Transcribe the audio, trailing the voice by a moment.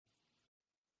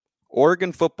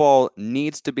Oregon football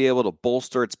needs to be able to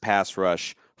bolster its pass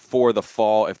rush for the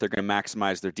fall if they're going to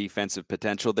maximize their defensive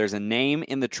potential. There's a name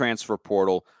in the transfer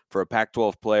portal for a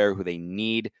Pac-12 player who they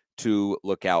need to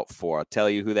look out for. I'll tell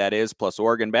you who that is. Plus,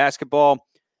 Oregon basketball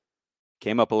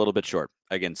came up a little bit short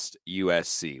against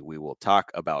USC. We will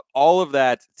talk about all of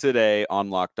that today on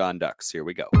Locked On Ducks. Here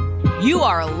we go. You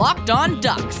are Locked On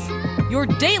Ducks, your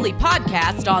daily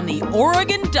podcast on the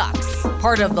Oregon Ducks,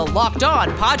 part of the Locked On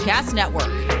Podcast Network,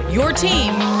 your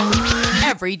team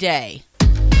every day.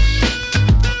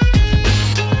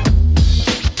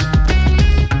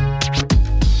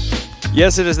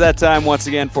 Yes, it is that time once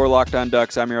again for Locked On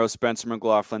Ducks. I'm your host, Spencer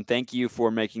McLaughlin. Thank you for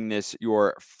making this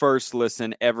your first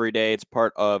listen every day. It's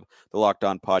part of the Locked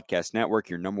On Podcast Network,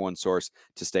 your number one source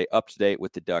to stay up to date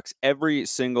with the Ducks every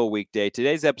single weekday.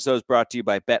 Today's episode is brought to you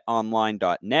by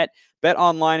betonline.net.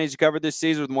 BetOnline has you covered this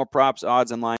season with more props,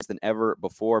 odds, and lines than ever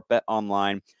before.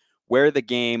 BetOnline, where the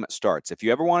game starts. If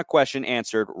you ever want a question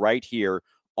answered right here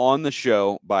on the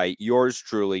show by yours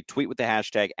truly, tweet with the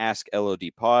hashtag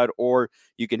AskLODPod, or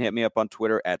you can hit me up on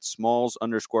Twitter at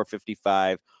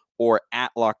Smalls_55 or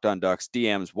at Locked On Ducks.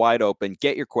 DMs wide open.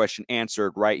 Get your question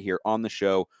answered right here on the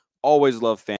show. Always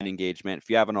love fan engagement. If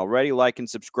you haven't already, like and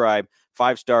subscribe.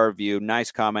 5-star review,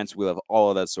 nice comments. We love all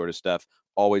of that sort of stuff.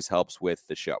 Always helps with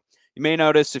the show. You may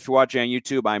notice if you're watching on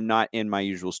YouTube, I'm not in my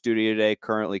usual studio today,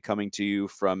 currently coming to you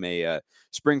from a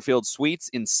Springfield Suites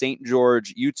in St.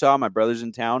 George, Utah. My brother's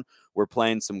in town. We're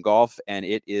playing some golf, and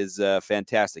it is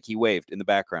fantastic. He waved in the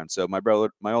background. So my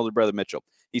older brother, Mitchell,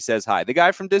 he says hi. The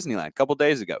guy from Disneyland a couple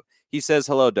days ago, he says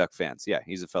hello, Duck fans. Yeah,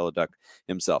 he's a fellow Duck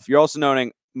himself. You're also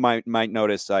might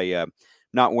notice I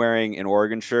not wearing an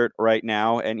Oregon shirt right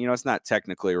now, and, it's not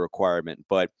technically a requirement,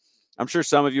 but I'm sure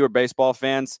some of you are baseball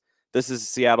fans. This is a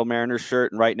Seattle Mariners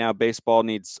shirt, and right now baseball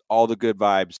needs all the good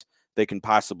vibes they can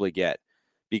possibly get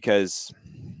because,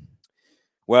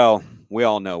 well, we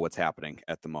all know what's happening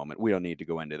at the moment. We don't need to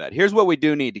go into that. Here's what we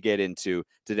do need to get into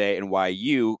today and why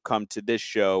you come to this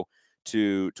show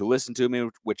to listen to me,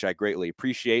 which I greatly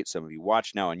appreciate. Some of you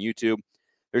watch now on YouTube.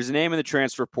 There's a name in the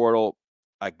transfer portal,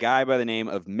 a guy by the name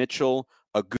of Mitchell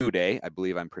Agude. I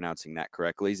believe I'm pronouncing that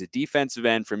correctly. He's a defensive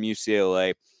end from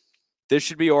UCLA. This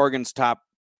should be Oregon's top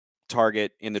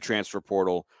target in the transfer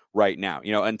portal right now,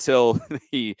 until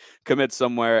he commits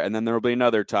somewhere, and then there will be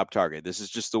another top target. This is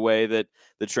just the way that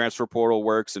the transfer portal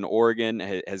works, and Oregon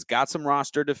has got some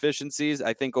roster deficiencies.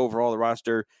 I think overall the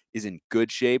roster is in good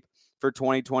shape for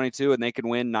 2022, and they can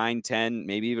win 9, 10,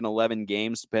 maybe even 11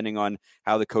 games, depending on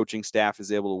how the coaching staff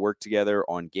is able to work together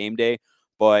on game day.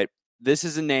 But this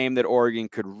is a name that Oregon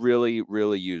could really,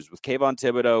 really use. With Kayvon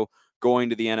Thibodeau going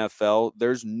to the NFL,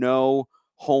 there's no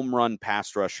home run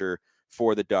pass rusher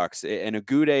for the Ducks. And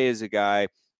Agude is a guy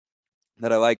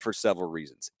that I like for several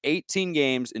reasons. 18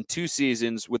 games in 2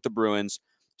 seasons with the Bruins,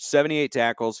 78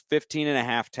 tackles, 15 and a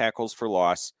half tackles for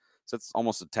loss. So that's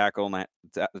almost a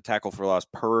tackle for loss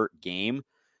per game.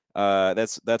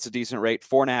 That's a decent rate.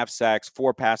 4.5 sacks,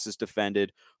 4 passes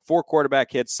defended, 4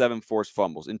 quarterback hits, 7 forced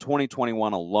fumbles. In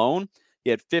 2021 alone,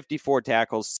 he had 54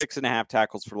 tackles, 6.5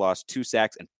 tackles for loss, 2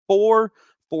 sacks, and 4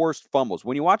 forced fumbles.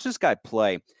 When you watch this guy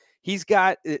play, he's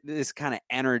got this kind of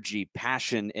energy,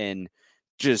 passion, and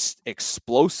just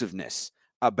explosiveness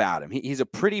about him. He's a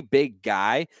pretty big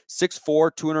guy,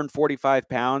 6'4", 245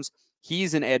 pounds.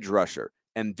 He's an edge rusher,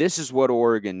 and this is what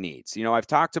Oregon needs. I've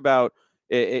talked about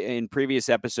in previous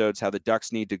episodes how the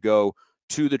Ducks need to go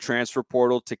to the transfer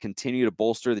portal to continue to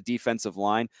bolster the defensive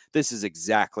line. This is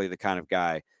exactly the kind of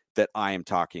guy that I am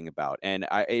talking about. And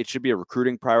it should be a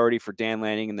recruiting priority for Dan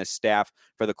Lanning and the staff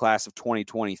for the class of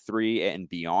 2023 and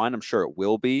beyond. I'm sure it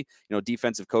will be.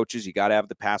 Defensive coaches, you got to have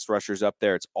the pass rushers up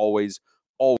there. It's always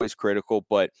critical.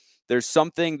 But there's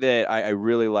something that I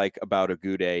really like about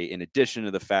Agude, in addition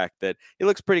to the fact that he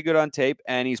looks pretty good on tape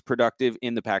and he's productive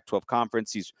in the Pac-12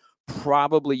 conference. He's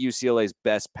probably UCLA's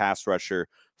best pass rusher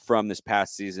from this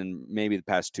past season, maybe the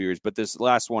past 2 years. But this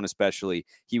last one especially,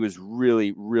 he was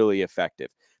really, really effective.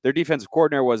 Their defensive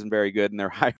coordinator wasn't very good, and they're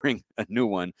hiring a new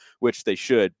one, which they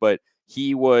should, but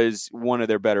he was one of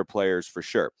their better players for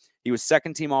sure. He was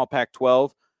second-team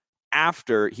All-Pac-12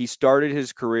 after he started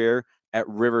his career at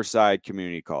Riverside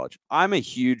Community College. I'm a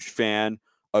huge fan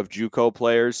of JUCO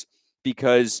players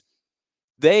because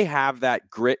they have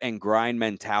that grit and grind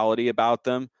mentality about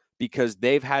them because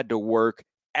they've had to work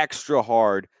extra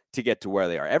hard to get to where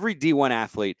they are. Every D1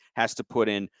 athlete has to put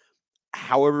in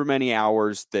however many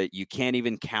hours that you can't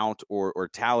even count or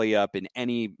tally up in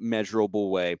any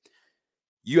measurable way.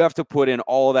 You have to put in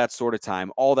all that sort of time,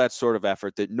 all that sort of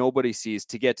effort that nobody sees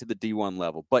to get to the D1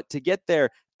 level. But to get there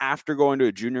after going to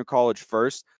a junior college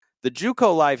first, the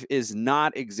JUCO life is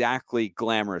not exactly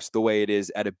glamorous the way it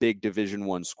is at a big Division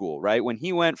I school, right? When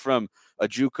he went from a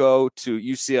JUCO to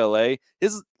UCLA,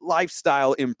 his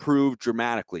lifestyle improved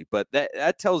dramatically. But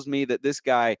that tells me that this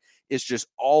guy is just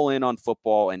all in on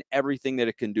football and everything that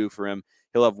it can do for him.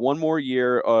 He'll have one more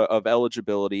year of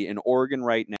eligibility, and Oregon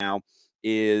right now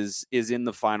is in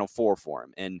the Final Four for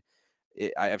him. And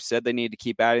I've said they need to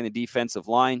keep adding the defensive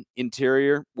line.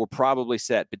 Interior, we're probably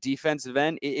set. But defensive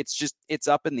end, it's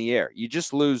up in the air. You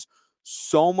just lose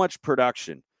so much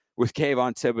production with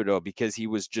Kayvon Thibodeau because he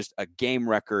was just a game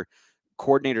wrecker.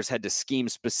 Coordinators had to scheme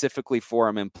specifically for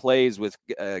him and plays with,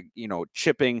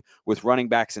 chipping with running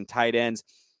backs and tight ends.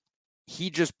 He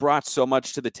just brought so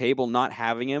much to the table. Not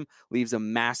having him leaves a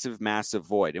massive, massive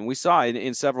void. And we saw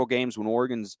in several games when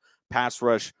Oregon's pass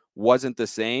rush wasn't the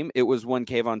same. It was when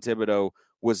Kayvon Thibodeau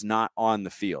was not on the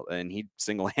field, and he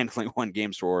single-handedly won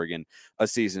games for Oregon a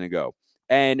season ago.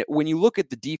 And when you look at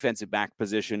the defensive back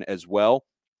position as well,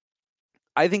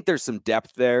 I think there's some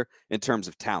depth there in terms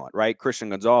of talent, right?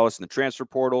 Christian Gonzalez in the transfer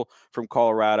portal from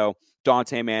Colorado,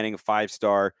 Dante Manning, a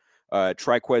 5-star,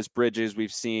 Triquez Bridges,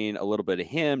 we've seen a little bit of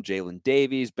him, Jalen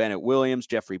Davies, Bennett Williams,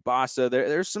 Jeffrey Bassa.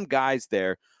 There's some guys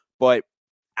there, but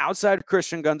outside of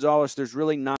Christian Gonzalez, there's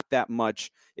really not that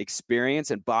much experience.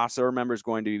 And Bassa, remember, is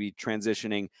going to be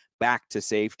transitioning back to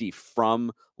safety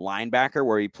from linebacker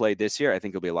where he played this year. I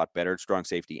think he'll be a lot better at strong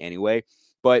safety anyway.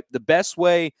 But the best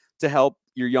way to help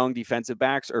your young defensive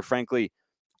backs, or frankly,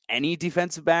 any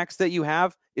defensive backs that you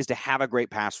have, is to have a great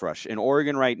pass rush. And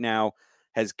Oregon right now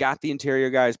has got the interior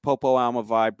guys, Popo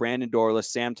Almavai, Brandon Dorlus,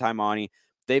 Sam Taimani.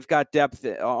 They've got depth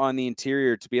on the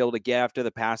interior to be able to get after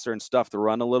the passer and stuff the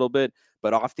run a little bit.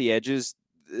 But off the edges,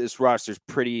 this roster's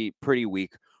pretty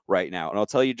weak right now. And I'll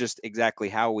tell you just exactly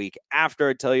how weak after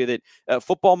I tell you that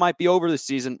football might be over this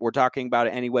season. We're talking about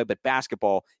it anyway, but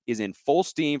basketball is in full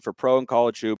steam for pro and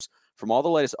college hoops. From all the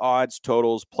latest odds,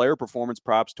 totals, player performance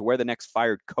props to where the next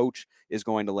fired coach is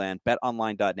going to land,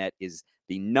 betonline.net is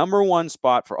the number one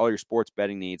spot for all your sports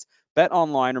betting needs.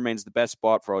 BetOnline remains the best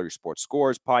spot for all your sports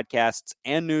scores, podcasts,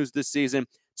 and news this season.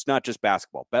 It's not just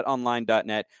basketball.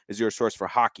 BetOnline.net is your source for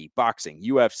hockey, boxing,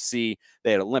 UFC.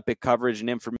 They had Olympic coverage and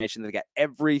information. They got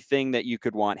everything that you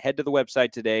could want. Head to the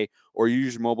website today or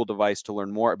use your mobile device to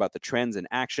learn more about the trends in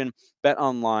action.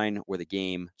 BetOnline, where the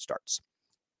game starts.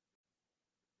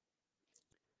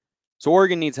 So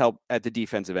Oregon needs help at the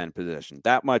defensive end position.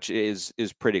 That much is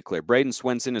pretty clear. Braden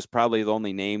Swinson is probably the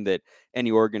only name that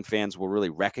any Oregon fans will really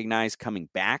recognize coming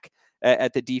back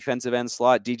at the defensive end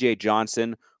slot. DJ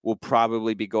Johnson will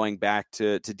probably be going back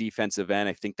to defensive end.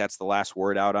 I think that's the last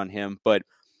word out on him. But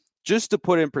just to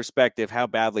put in perspective how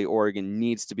badly Oregon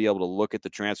needs to be able to look at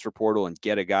the transfer portal and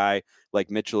get a guy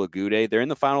like Mitchell Agude, they're in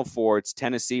the Final Four. It's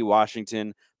Tennessee,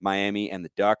 Washington, Miami, and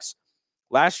the Ducks.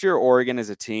 Last year, Oregon as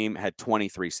a team had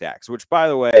 23 sacks, which, by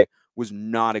the way, was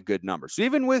not a good number. So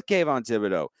even with Kayvon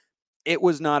Thibodeau, it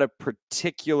was not a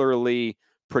particularly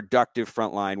productive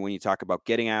front line when you talk about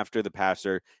getting after the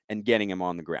passer and getting him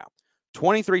on the ground.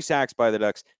 23 sacks by the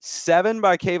Ducks, 7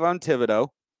 by Kayvon Thibodeau.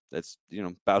 That's,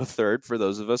 about a third for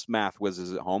those of us math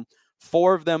whizzes at home.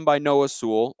 4 of them by Noah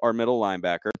Sewell, our middle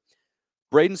linebacker.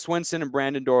 Braden Swinson and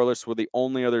Brandon Dorlus were the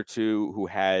only other two who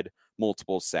had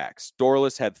multiple sacks.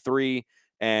 Dorlus had 3.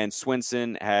 And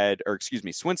Swinson had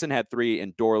 3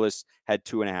 and Dorlus had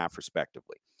 2.5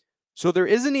 respectively. So there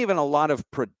isn't even a lot of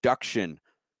production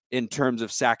in terms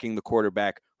of sacking the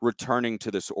quarterback returning to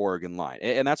this Oregon line.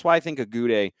 And that's why I think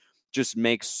Agude just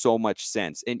makes so much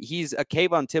sense. And he's a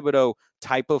Kayvon Thibodeau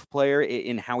type of player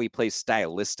in how he plays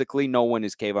stylistically. No one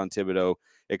is Kayvon Thibodeau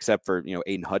except for,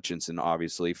 Aiden Hutchinson,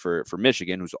 obviously, for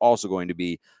Michigan, who's also going to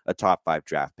be a top 5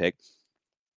 draft pick.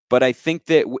 But I think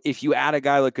that if you add a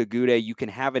guy like Agude, you can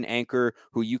have an anchor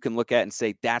who you can look at and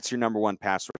say, that's your number one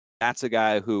passer. That's a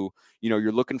guy who,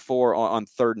 you're looking for on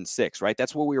 3rd and 6, right?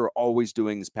 That's what we were always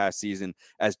doing this past season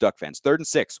as Duck fans. 3rd and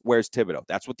 6, where's Thibodeau?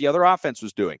 That's what the other offense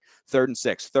was doing. 3rd and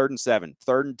 6, 3rd and 7,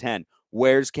 3rd and 10.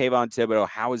 Where's Kayvon Thibodeau?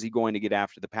 How is he going to get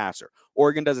after the passer?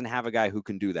 Oregon doesn't have a guy who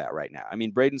can do that right now. I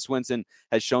mean, Braden Swinson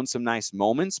has shown some nice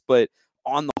moments, but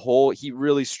on the whole, he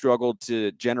really struggled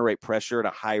to generate pressure at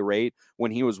a high rate when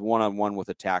he was one-on-one with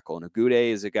a tackle. And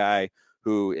Agude is a guy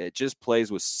who just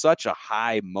plays with such a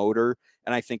high motor,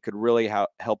 and I think could really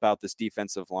help out this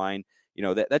defensive line.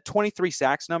 That 23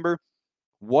 sacks number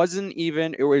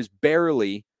it was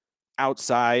barely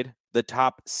outside the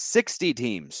top 60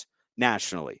 teams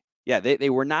nationally. Yeah, they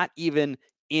were not even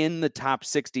in the top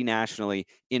 60 nationally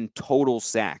in total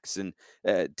sacks. And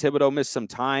Thibodeau missed some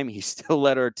time. He still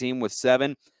led our team with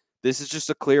 7. This is just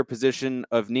a clear position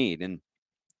of need. And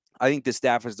I think the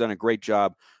staff has done a great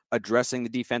job addressing the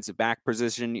defensive back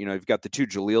position. You've got the two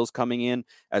Jaleels coming in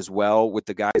as well with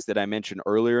the guys that I mentioned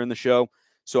earlier in the show.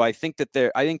 So I think that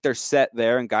they're set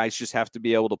there, and guys just have to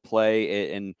be able to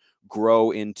play and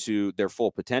grow into their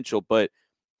full potential. But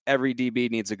every DB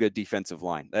needs a good defensive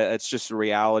line. That's just the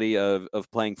reality of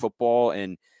playing football.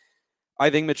 And I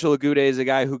think Mitchell Agude is a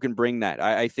guy who can bring that.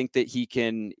 I think that he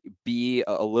can be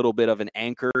a little bit of an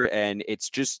anchor, and it's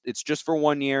just for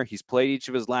 1 year. He's played each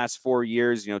of his last 4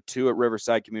 years, 2 at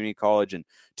Riverside Community College and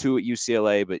 2 at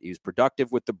UCLA, but he's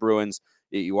productive with the Bruins.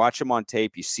 You watch him on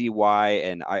tape, you see why,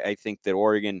 and I think that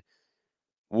Oregon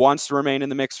wants to remain in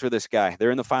the mix for this guy. They're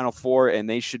in the Final Four, and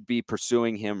they should be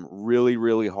pursuing him really,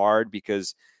 really hard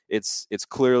because it's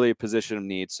clearly a position of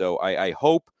need. So I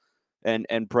hope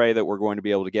and pray that we're going to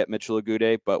be able to get Mitchell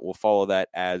Agude, but we'll follow that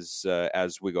as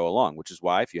we go along, which is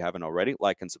why, if you haven't already,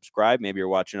 like and subscribe. Maybe you're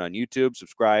watching on YouTube,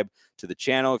 subscribe to the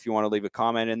channel. If you want to leave a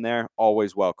comment in there,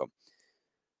 always welcome.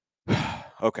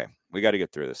 Okay, we got to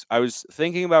get through this. I was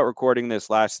thinking about recording this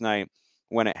last night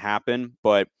when it happened,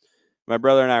 but my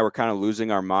brother and I were kind of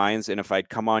losing our minds, and if I'd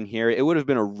come on here, it would have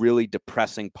been a really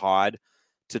depressing pod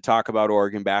to talk about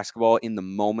Oregon basketball in the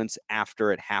moments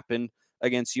after it happened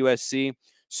against USC.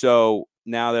 So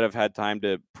now that I've had time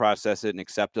to process it and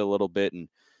accept it a little bit and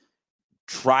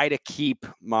try to keep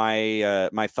my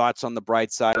my thoughts on the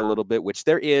bright side a little bit, which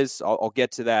there is, I'll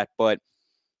get to that. But,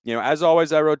 as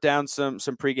always, I wrote down some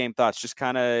pregame thoughts, just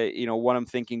kind of, what I'm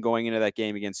thinking going into that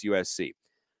game against USC.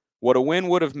 What a win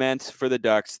would have meant for the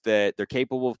Ducks, that they're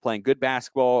capable of playing good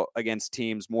basketball against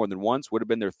teams more than once, would have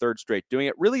been their third straight doing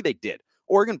it. Really, they did.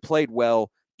 Oregon played well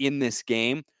in this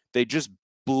game. They just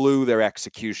blew their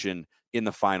execution in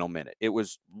the final minute. It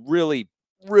was really,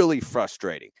 really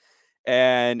frustrating.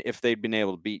 And if they'd been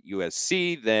able to beat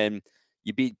USC, then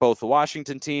you beat both the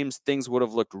Washington teams. Things would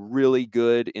have looked really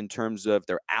good in terms of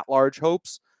their at-large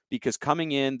hopes, because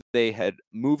coming in, they had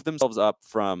moved themselves up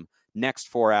from next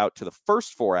 4 out to the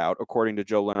first 4 out, according to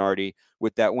Joe Lunardi,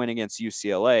 with that win against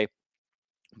UCLA.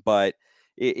 But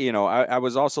I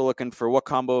was also looking for what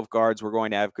combo of guards were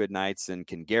going to have good nights, and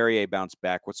can Guerrier bounce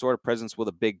back? What sort of presence will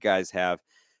the big guys have?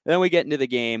 And then we get into the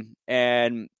game,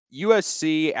 and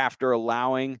USC, after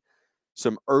allowing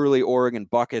some early Oregon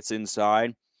buckets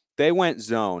inside, they went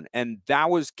zone, and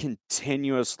that was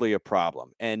continuously a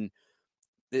problem. And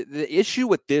the issue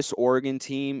with this Oregon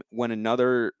team, when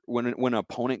an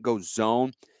opponent goes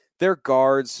zone, their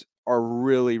guards are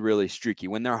really, really streaky.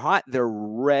 When they're hot, they're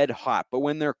red hot. But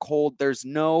when they're cold, there's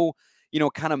no,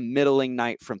 kind of middling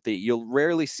night from three. You'll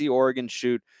rarely see Oregon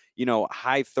shoot,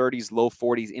 high 30s, low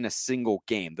 40s in a single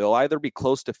game. They'll either be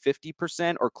close to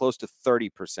 50% or close to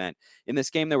 30%. In this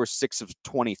game, they were 6 of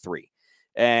 23.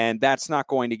 And that's not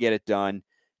going to get it done.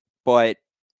 But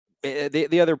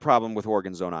the other problem with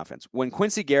Oregon's zone offense, when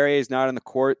Quincy Guerrier is not on the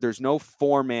court, there's no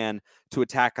 4-man to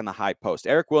attack on the high post.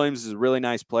 Eric Williams is a really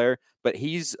nice player, but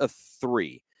he's a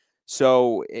 3.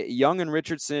 So Young and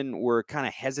Richardson were kind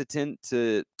of hesitant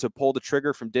to pull the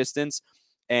trigger from distance,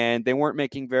 and they weren't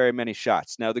making very many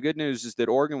shots. Now, the good news is that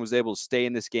Oregon was able to stay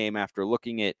in this game after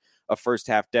looking at a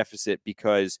first-half deficit,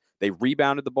 because they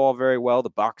rebounded the ball very well. The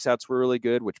box outs were really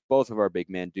good, which both of our big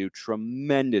men do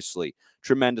tremendously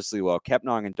well.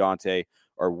 Kepnong and Dante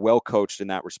are well coached in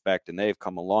that respect, and they've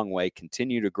come a long way,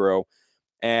 continue to grow.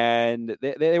 And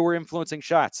they were influencing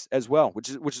shots as well, which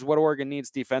is what Oregon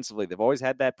needs defensively. They've always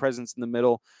had that presence in the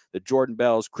middle. The Jordan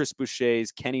Bells, Chris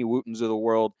Bouchers, Kenny Wootens of the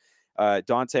world.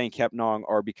 Dante and Kepnong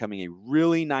are becoming a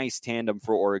really nice tandem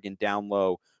for Oregon down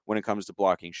low when it comes to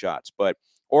blocking shots. But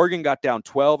Oregon got down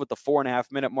 12 at the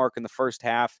 4.5-minute mark in the first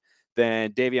half.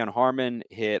 Then Davion Harmon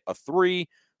hit a 3,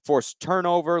 forced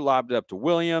turnover, lobbed it up to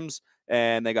Williams,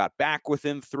 and they got back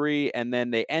within 3. And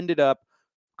then they ended up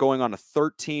going on a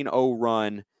 13-0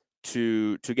 run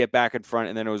to get back in front,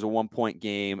 and then it was a 1-point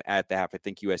game at the half. I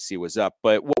think USC was up.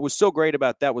 But what was so great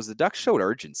about that was the Ducks showed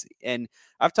urgency. And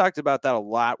I've talked about that a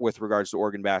lot with regards to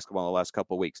Oregon basketball in the last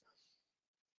couple of weeks.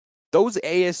 Those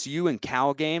ASU and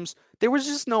Cal games, there was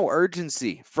just no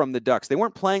urgency from the Ducks. They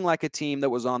weren't playing like a team that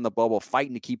was on the bubble,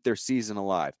 fighting to keep their season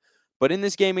alive. But in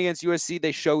this game against USC,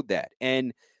 they showed that.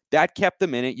 And that kept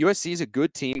them in it. USC is a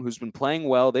good team who's been playing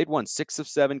well. They'd won 6 of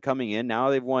 7 coming in. Now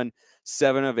they've won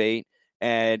 7 of 8.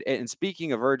 And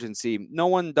speaking of urgency, no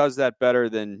one does that better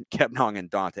than Kepnong and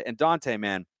Dante. And Dante,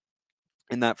 man,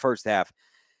 in that first half,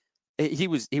 he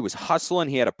was hustling.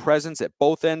 He had a presence at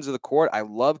both ends of the court. I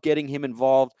love getting him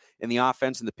involved in the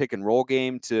offense and the pick and roll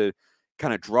game to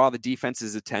kind of draw the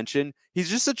defense's attention. He's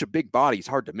just such a big body. He's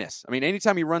hard to miss. I mean,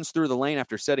 anytime he runs through the lane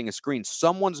after setting a screen,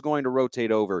 someone's going to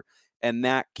rotate over, and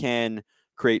that can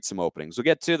create some openings. We'll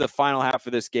get to the final half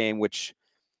of this game, which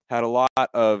had a lot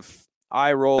of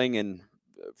eye rolling and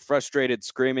frustrated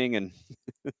screaming and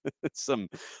some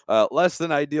less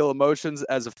than ideal emotions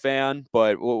as a fan,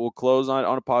 but we'll close on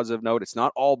a positive note. It's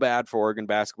not all bad for Oregon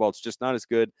basketball. It's just not as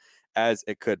good as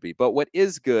it could be. But what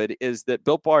is good is that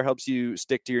Built Bar helps you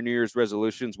stick to your New Year's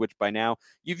resolutions, which by now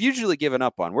you've usually given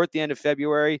up on. We're at the end of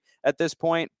February at this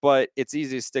point, but it's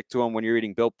easy to stick to them when you're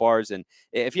eating Built Bars. And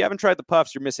if you haven't tried the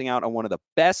Puffs, you're missing out on one of the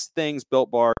best things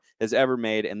Built Bar has ever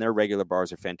made, and their regular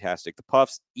bars are fantastic. The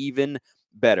Puffs, even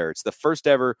better. It's the first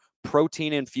ever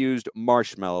protein-infused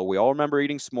marshmallow. We all remember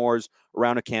eating s'mores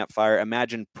around a campfire.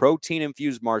 Imagine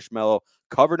protein-infused marshmallow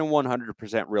covered in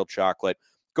 100% real chocolate.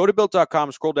 Go to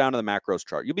Built.com, scroll down to the macros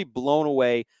chart. You'll be blown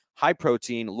away. High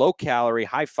protein, low calorie,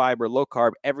 high fiber, low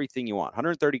carb, everything you want.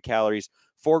 130 calories,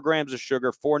 4 grams of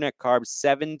sugar, 4 net carbs,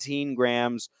 17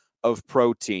 grams of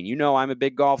protein. You know I'm a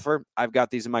big golfer. I've got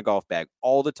these in my golf bag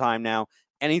all the time now.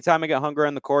 Anytime I get hungry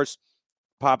on the course,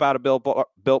 pop out a Built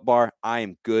Bar. I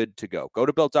am good to go. Go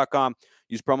to Built.com.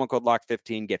 Use promo code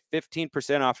LOCK15. Get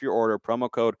 15% off your order.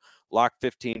 Promo code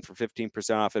LOCK15 for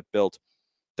 15% off at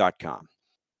Built.com.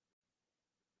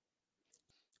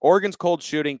 Oregon's cold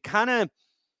shooting kind of,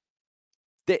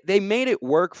 they made it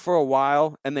work for a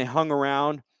while and they hung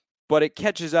around, but it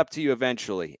catches up to you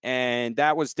eventually. And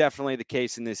that was definitely the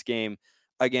case in this game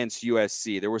against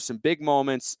USC. There were some big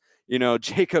moments. You know,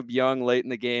 Jacob Young late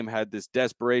in the game had this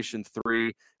desperation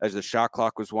three as the shot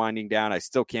clock was winding down. I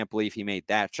still can't believe he made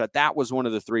that shot. That was one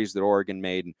of the threes that Oregon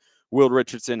made. And Will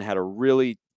Richardson had a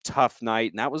really tough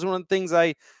night. And that was one of the things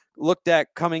I looked at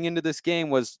coming into this game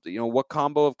was, you know, what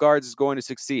combo of guards is going to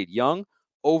succeed. Young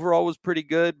overall was pretty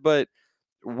good, but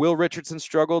Will Richardson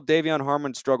struggled. Davion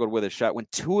Harmon struggled with his shot. When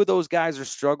two of those guys are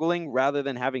struggling rather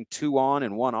than having two on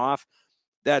and one off,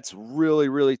 that's really,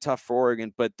 really tough for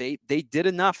Oregon. But they did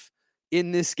enough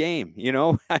in this game. You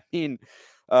know, I mean,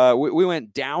 we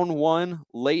went down one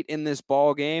late in this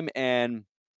ball game, and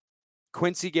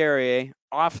Quincy Guerrier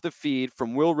off the feed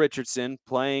from Will Richardson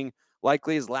playing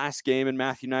likely his last game in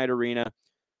Matthew Knight Arena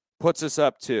puts us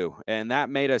up 2, and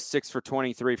that made us 6 for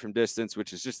 23 from distance,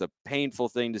 which is just a painful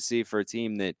thing to see for a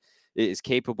team that is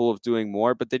capable of doing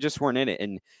more, but they just weren't in it.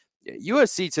 And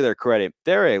USC, to their credit,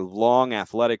 they're a long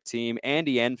athletic team.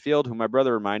 Andy Enfield, who my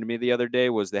brother reminded me the other day,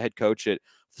 was the head coach at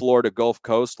Florida Gulf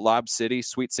Coast, Lob City,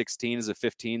 Sweet 16 as a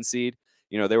 15 seed.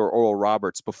 You know, they were Oral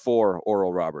Roberts before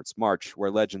Oral Roberts, March, where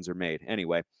legends are made.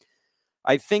 Anyway,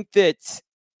 I think that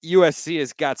USC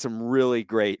has got some really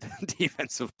great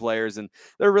defensive players, and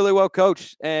they're really well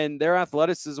coached, and their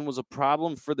athleticism was a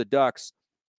problem for the Ducks.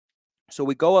 So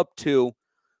we go up 2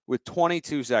 with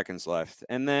 22 seconds left,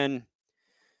 and then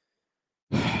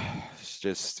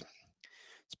it's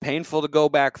painful to go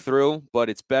back through, but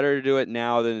it's better to do it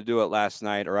now than to do it last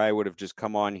night, or I would have just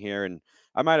come on here and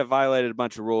I might have violated a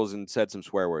bunch of rules and said some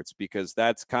swear words, because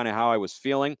that's kind of how I was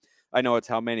feeling. I know it's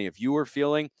how many of you were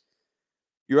feeling.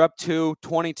 You're up 2,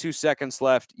 22 seconds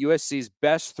left. USC's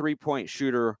best three-point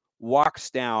shooter walks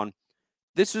down.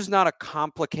 This was not a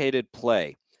complicated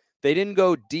play. They didn't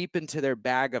go deep into their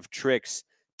bag of tricks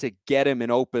to get him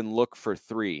an open look for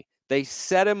 3. They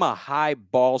set him a high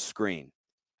ball screen.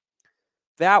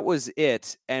 That was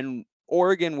it. And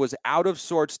Oregon was out of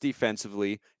sorts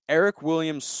defensively. Eric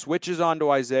Williams switches onto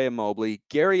Isaiah Mobley.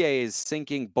 Guerrier is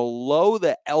sinking below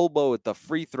the elbow at the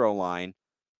free throw line.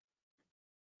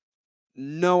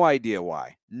 No idea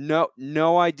why. No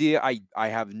idea. I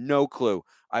have no clue.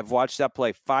 I've watched that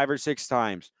play 5 or 6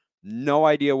 times. No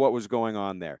idea what was going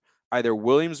on there. Either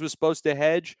Williams was supposed to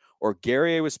hedge or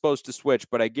Guerrier was supposed to switch,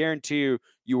 but I guarantee you,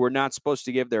 you were not supposed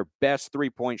to give their best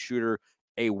three-point shooter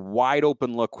a wide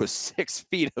open look with 6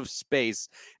 feet of space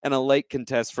and a late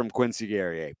contest from Quincy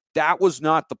Guerrier. That was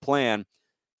not the plan,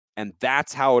 and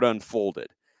that's how it unfolded.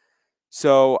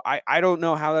 So I don't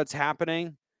know how that's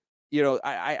happening. You know,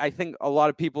 I think a lot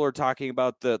of people are talking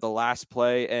about the last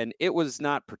play, and it was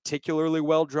not particularly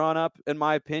well drawn up, in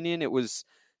my opinion. It was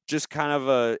just kind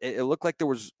of it looked like there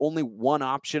was only one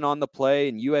option on the play,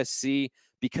 and USC,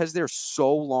 because they're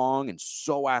so long and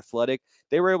so athletic,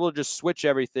 they were able to just switch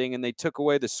everything, and they took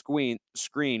away the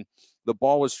screen. The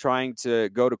ball was trying to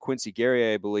go to Quincy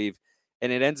Guerrier, I believe,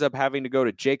 and it ends up having to go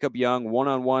to Jacob Young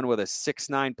one-on-one with a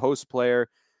 6'9" post player.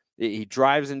 He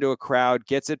drives into a crowd,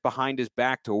 gets it behind his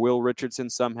back to Will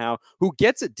Richardson somehow, who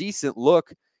gets a decent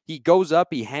look. He goes up,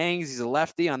 he hangs, he's a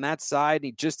lefty on that side, and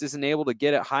he just isn't able to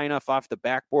get it high enough off the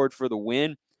backboard for the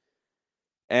win.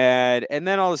 And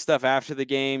then all the stuff after the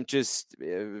game, just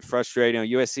frustrating.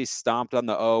 You know, USC stomped on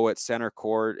the O at center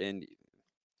court, and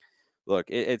look,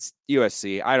 it's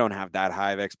USC. I don't have that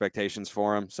high of expectations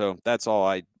for them, so that's all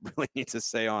I really need to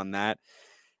say on that.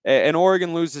 And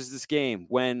Oregon loses this game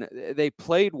when they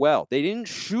played well. They didn't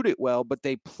shoot it well, but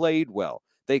they played well.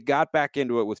 They got back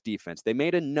into it with defense. They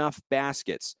made enough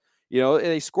baskets.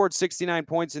 They scored 69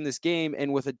 points in this game,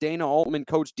 and with a Dana Altman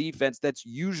coach defense, that's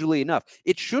usually enough.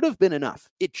 It should have been enough.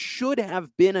 It should have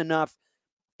been enough,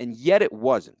 and yet it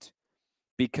wasn't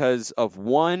because of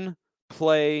one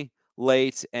play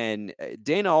late, and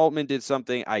Dana Altman did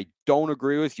something I don't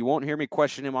agree with. You won't hear me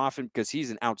question him often because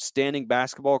he's an outstanding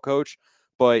basketball coach,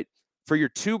 but for your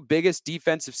two biggest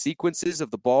defensive sequences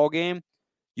of the ball game,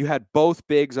 you had both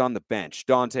bigs on the bench,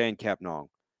 Dante and Kepnong.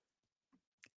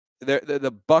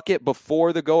 The bucket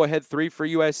before the go-ahead three for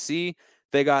USC,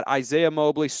 they got Isaiah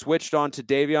Mobley switched on to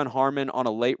Davion Harmon on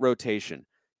a late rotation.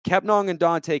 Kepnong and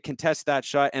Dante contest that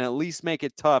shot and at least make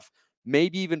it tough,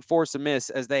 maybe even force a miss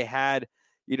as they had,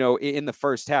 in the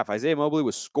first half. Isaiah Mobley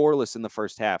was scoreless in the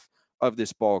first half of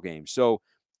this ball game. So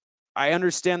I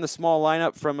understand the small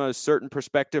lineup from a certain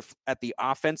perspective at the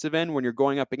offensive end when you're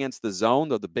going up against the zone,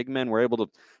 though the big men were able to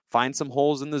find some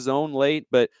holes in the zone late.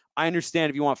 But I understand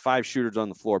if you want 5 shooters on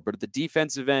the floor. But at the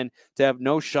defensive end, to have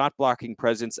no shot blocking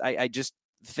presence, I just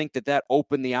think that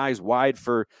opened the eyes wide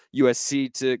for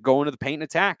USC to go into the paint and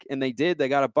attack. And they did. They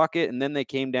got a bucket, and then they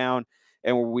came down,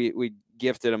 and we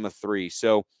gifted them a 3.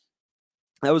 So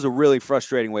that was a really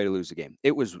frustrating way to lose the game.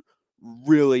 It was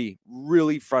really,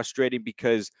 really frustrating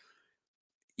because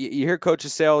you hear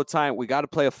coaches say all the time, we got to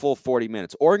play a full 40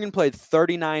 minutes. Oregon played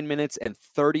 39 minutes and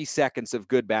 30 seconds of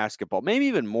good basketball, maybe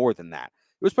even more than that.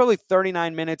 It was probably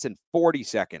 39 minutes and 40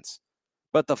 seconds.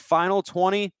 But the final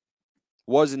 20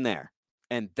 wasn't there.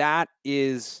 And that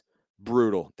is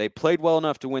brutal. They played well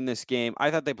enough to win this game. I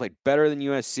thought they played better than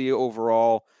USC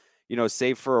overall,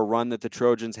 save for a run that the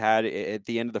Trojans had at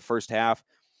the end of the first half.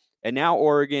 And now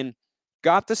Oregon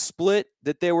got the split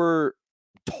that they were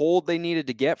told they needed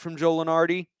to get from Joe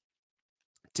Lunardi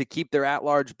to keep their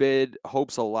at-large bid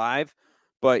hopes alive.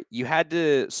 But you had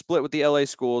to split with the LA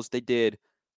schools. They did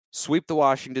sweep the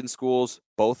Washington schools,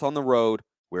 both on the road,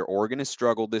 where Oregon has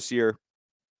struggled this year.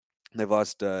 They've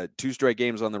lost 2 straight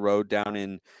games on the road down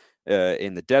in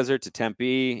the desert to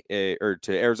Tempe, or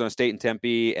to Arizona State and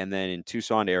Tempe, and then in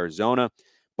Tucson to Arizona,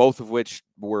 both of which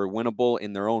were winnable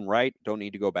in their own right. Don't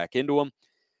need to go back into them.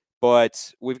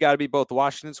 But we've got to beat both the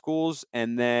Washington schools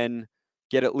and then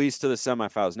get at least to the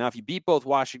semifinals. Now, if you beat both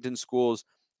Washington schools,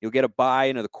 you'll get a bye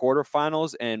into the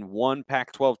quarterfinals, and one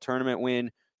Pac-12 tournament win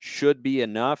should be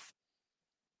enough.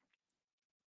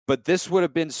 But this would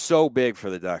have been so big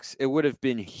for the Ducks. It would have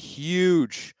been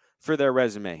huge for their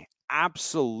resume.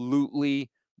 Absolutely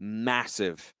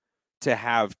massive to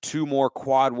have 2 more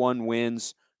quad 1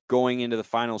 wins going into the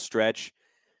final stretch.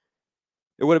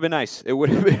 It would have been nice. It would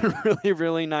have been really,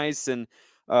 really nice. And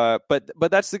but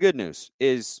that's the good news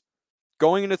is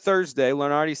going into Thursday,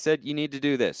 Lunardi said you need to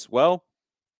do this. Well,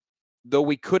 though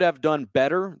we could have done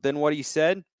better than what he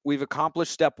said, we've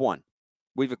accomplished step 1.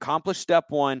 We've accomplished step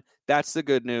 1. That's the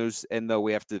good news. And though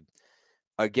we have to,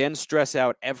 again, stress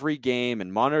out every game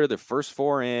and monitor the first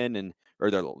 4 in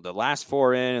or the last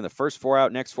 4 in and the first 4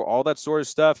 out, next 4, all that sort of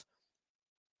stuff,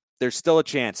 there's still a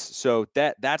chance. So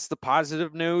that's the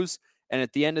positive news. And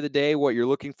at the end of the day, what you're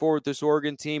looking for with this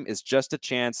Oregon team is just a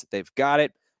chance. They've got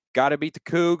it. Got to beat the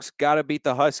Cougs, got to beat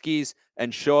the Huskies,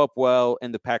 and show up well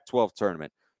in the Pac-12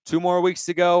 tournament. 2 more weeks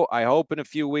to go. I hope in a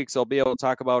few weeks I'll be able to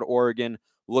talk about Oregon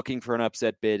looking for an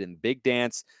upset bid in the big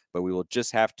dance, but we will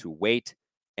just have to wait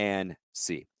and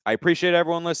see. I appreciate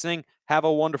everyone listening. Have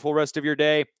a wonderful rest of your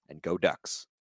day, and go Ducks.